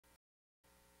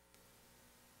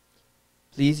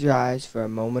Please rise for a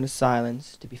moment of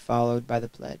silence to be followed by the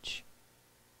pledge.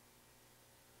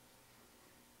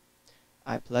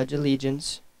 I pledge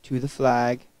allegiance to the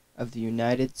flag of the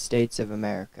United States of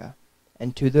America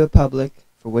and to the republic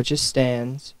for which it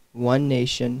stands, one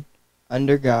nation,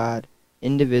 under God,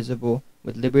 indivisible,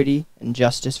 with liberty and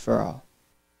justice for all.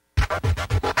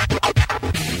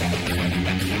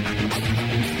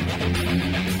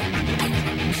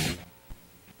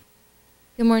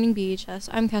 Good morning, BHS.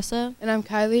 I'm Kessa. And I'm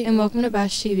Kylie. And welcome to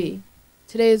Bash TV.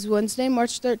 Today is Wednesday,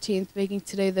 March 13th, making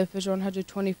today the official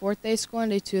 124th day of school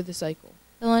and day 2 of the cycle.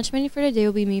 The lunch menu for today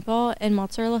will be meatball and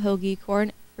mozzarella hoagie,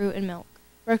 corn, fruit, and milk.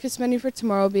 Breakfast menu for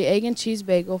tomorrow will be egg and cheese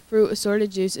bagel, fruit,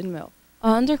 assorted juice, and milk.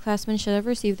 All underclassmen should have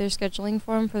received their scheduling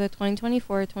form for the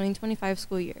 2024-2025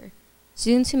 school year.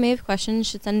 Students who may have questions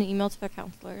should send an email to their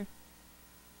counselor.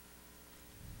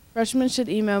 Freshmen should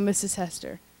email Mrs.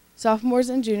 Hester. Sophomores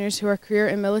and juniors who are career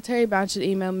and military bound should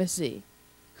email Miss Z.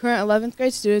 Current 11th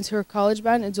grade students who are college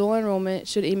bound and dual enrollment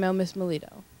should email Miss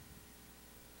Melito.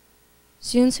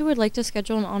 Students who would like to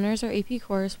schedule an honors or AP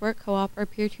course, work co-op, or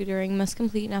peer tutoring must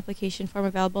complete an application form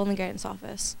available in the guidance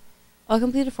office. All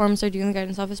completed forms are due in the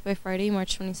guidance office by Friday,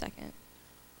 March 22nd.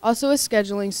 Also with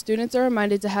scheduling, students are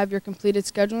reminded to have your completed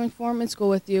scheduling form in school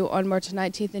with you on March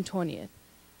 19th and 20th.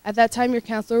 At that time, your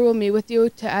counselor will meet with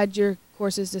you to add your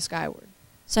courses to Skyward.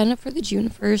 Sign up for the June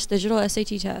 1st digital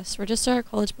SAT test. Register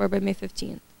at College Board by May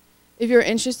 15th. If you're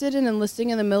interested in enlisting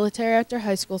in the military after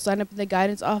high school, sign up in the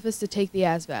guidance office to take the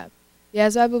ASVAB. The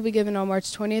ASVAB will be given on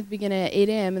March 20th, beginning at 8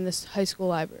 a.m. in the high school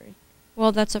library.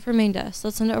 Well, that's it for main desk.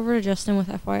 Let's send it over to Justin with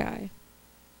FYI.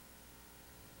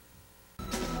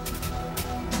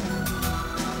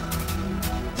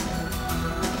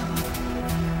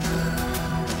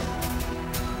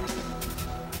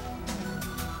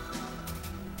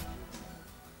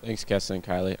 Thanks, Kessa and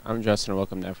Kylie. I'm Justin and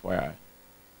welcome to FYI.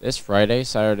 This Friday,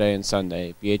 Saturday, and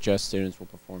Sunday, BHS students will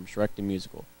perform Shrek the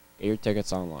Musical. Get your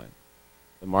tickets online.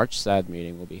 The March SAD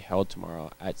meeting will be held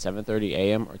tomorrow at 7:30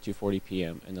 a.m. or 2:40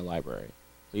 p.m. in the library.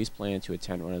 Please plan to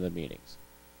attend one of the meetings.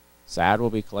 SAD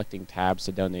will be collecting tabs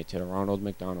to donate to the Ronald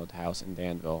McDonald House in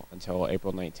Danville until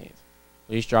April 19th.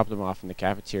 Please drop them off in the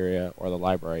cafeteria or the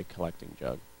library collecting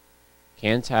jug.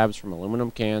 Canned tabs from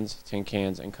aluminum cans, tin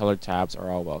cans, and colored tabs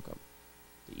are all welcome.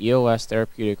 The EOS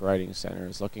Therapeutic Writing Center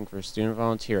is looking for student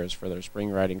volunteers for their spring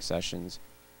writing sessions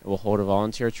and will hold a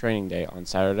volunteer training day on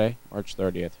Saturday, March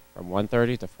 30th from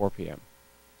 1:30 to 4 p.m.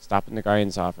 Stop in the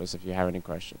guidance office if you have any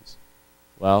questions.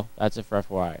 Well, that's it for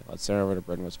FYI. Let's turn it over to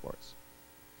Brentwood Sports.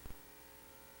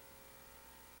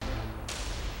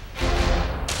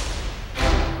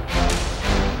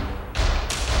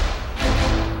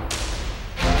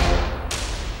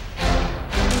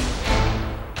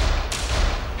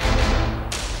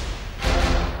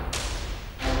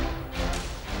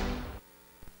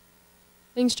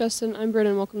 Thanks, Justin. I'm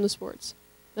Brennan. Welcome to sports.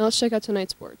 Now let's check out tonight's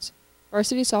sports.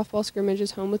 Varsity softball scrimmage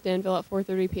is home with Danville at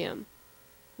 4:30 p.m.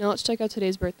 Now let's check out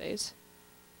today's birthdays.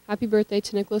 Happy birthday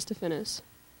to Nicholas DeFinis.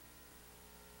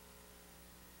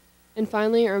 And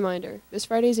finally, a reminder, this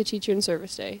Friday is a Teacher in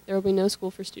Service Day. There will be no school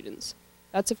for students.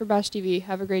 That's it for Bash TV.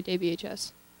 Have a great day,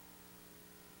 BHS.